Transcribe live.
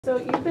So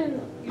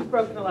you've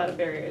broken a lot of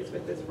barriers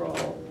with this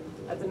role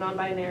as a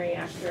non-binary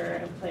actor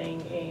and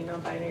playing a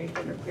non-binary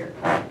gender queer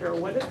character.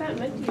 What has that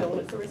meant to you, and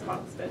what's the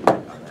response been like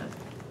on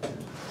that?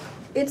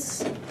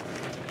 It's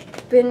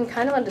been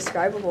kind of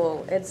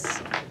undescribable. It's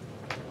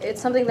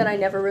something that I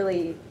never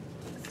really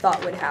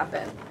thought would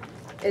happen.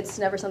 It's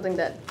never something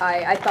that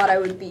I thought I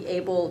would be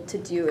able to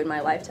do in my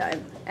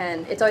lifetime.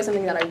 And it's always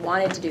something that I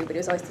wanted to do, but it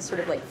was always this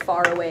sort of like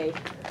far away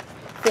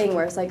thing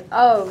where it's like,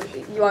 oh,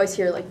 you always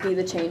hear like be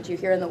the change you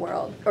hear in the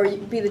world, or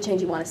be the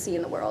change you want to see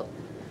in the world.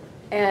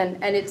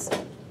 And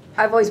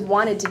I've always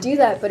wanted to do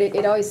that, but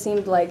it always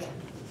seemed like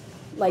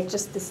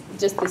just this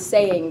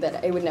saying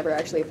that it would never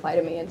actually apply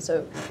to me. And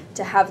so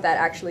to have that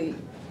actually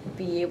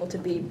be able to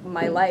be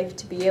my life,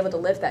 to be able to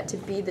live that, to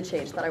be the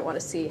change that I want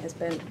to see has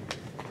been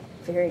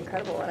very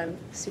incredible, and I'm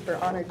super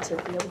honored to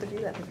be able to do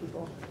that for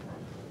people.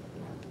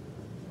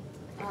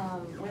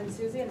 When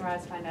Susie and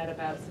Roz find out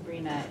about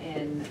Sabrina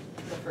in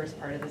the first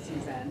part of the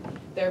season,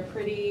 they're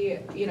pretty,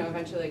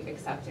 eventually like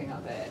accepting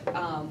of it.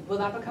 Will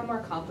that become more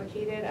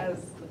complicated as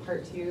the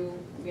part 2,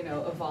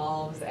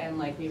 evolves and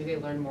like maybe they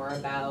learn more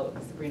about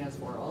Sabrina's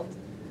world?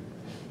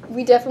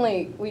 We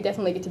definitely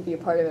get to be a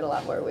part of it a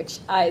lot more, which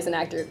I, as an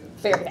actor,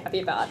 very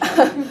happy about.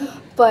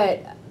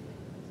 But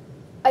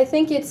I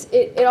think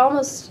it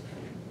almost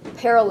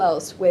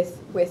parallels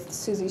with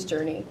Susie's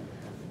journey,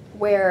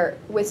 where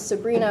with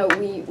Sabrina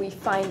we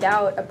find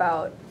out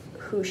about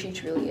who she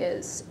truly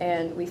is,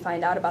 and we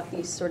find out about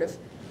these sort of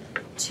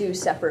 2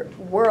 separate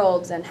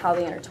worlds and how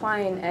they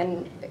intertwine.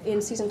 And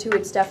in season 2,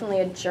 it's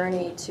definitely a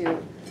journey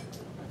to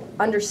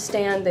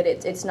understand that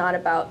it's not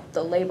about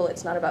the label,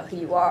 it's not about who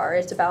you are,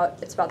 it's about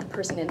the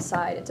person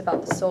inside, it's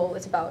about the soul,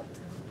 it's about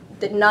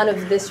that none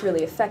of this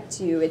really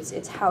affects you,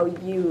 it's how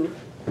you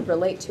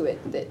relate to it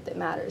that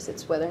matters.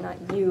 It's whether or not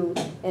you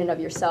in and of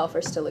yourself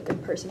are still a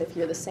good person if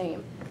you're the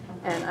same.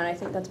 And I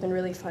think that's been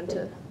really fun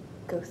to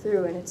go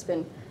through, and it's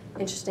been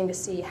interesting to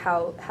see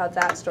how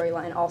that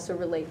storyline also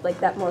relates, like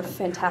that more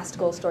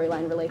fantastical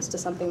storyline relates to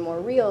something more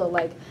real,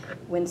 like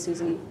when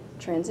Susie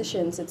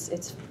transitions,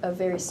 it's a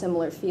very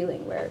similar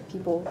feeling where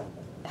people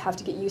have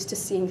to get used to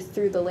seeing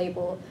through the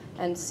label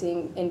and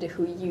seeing into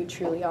who you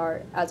truly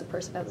are as a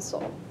person, as a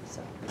soul.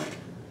 So.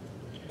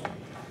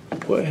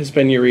 What has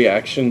been your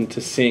reaction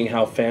to seeing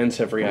how fans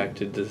have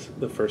reacted to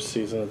the first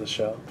season of the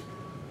show?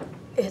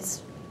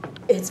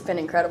 It's been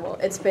incredible.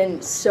 It's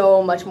been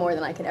so much more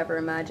than I could ever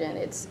imagine.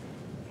 It's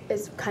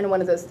kind of one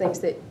of those things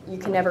that you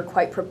can never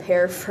quite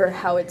prepare for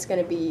how it's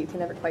going to be. You can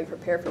never quite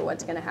prepare for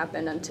what's going to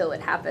happen until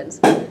it happens.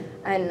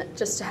 And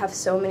just to have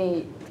so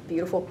many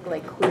beautiful,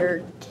 like,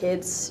 queer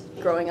kids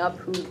growing up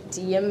who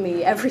DM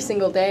me every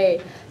single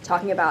day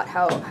talking about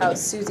how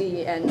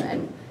Susie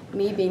and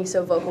me being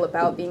so vocal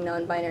about being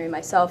non-binary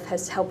myself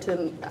has helped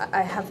them.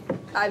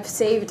 I've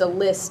saved a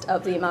list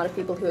of the amount of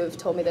people who have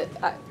told me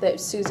that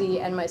Susie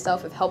and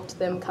myself have helped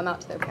them come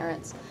out to their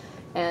parents,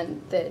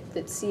 and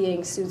that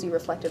seeing Susie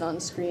reflected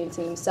on screen,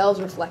 seeing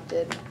themselves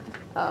reflected,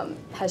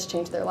 has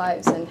changed their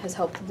lives and has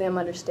helped them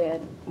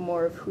understand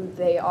more of who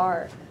they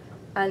are.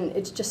 And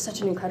it's just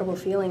such an incredible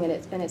feeling, and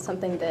it's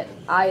something that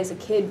I, as a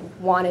kid,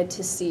 wanted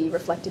to see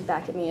reflected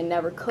back at me and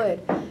never could.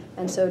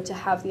 And so to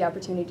have the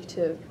opportunity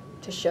to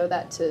show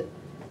that to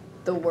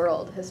the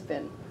world has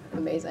been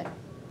amazing.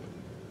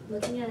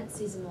 Looking at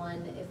season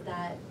 1,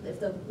 if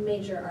the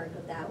major arc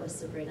of that was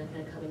Sabrina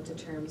kind of coming to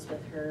terms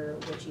with her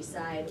witchy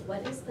side,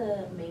 what is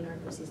the main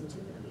arc of season 2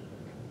 going to be?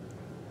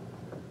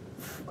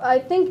 I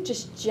think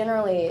just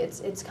generally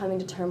it's coming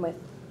to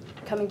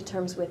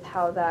terms with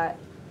how that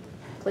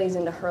plays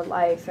into her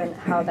life, and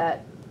how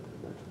that,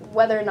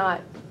 whether or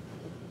not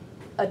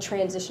a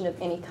transition of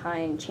any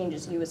kind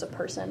changes you as a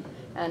person,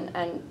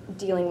 and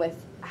dealing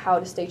with how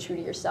to stay true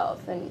to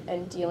yourself,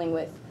 and dealing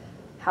with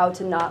how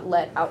to not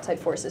let outside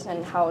forces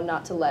and how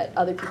not to let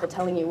other people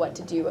telling you what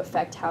to do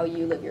affect how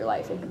you live your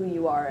life and who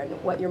you are and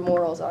what your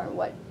morals are and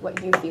what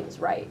you feel is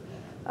right.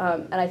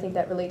 And I think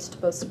that relates to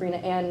both Sabrina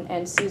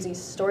and Susie's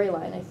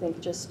storyline. I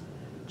think just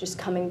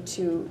coming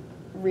to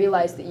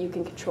realize that you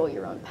can control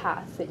your own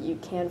path, that you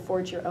can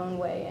forge your own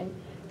way,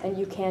 and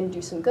you can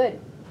do some good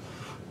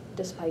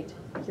despite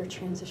your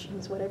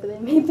transitions, whatever they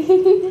may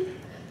be.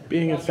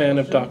 Being a fan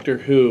of Doctor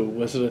Who,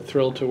 was it a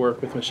thrill to work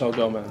with Michelle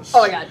Gomez?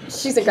 Oh my God,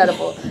 she's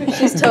incredible.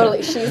 She's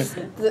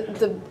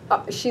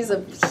she's a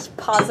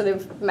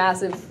positive,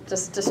 massive,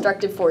 just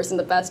destructive force in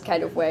the best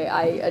kind of way.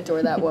 I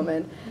adore that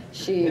woman.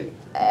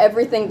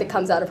 Everything that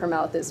comes out of her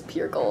mouth is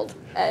pure gold,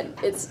 and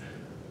it's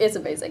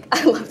amazing.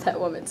 I love that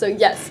woman. So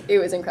yes, it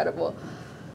was incredible.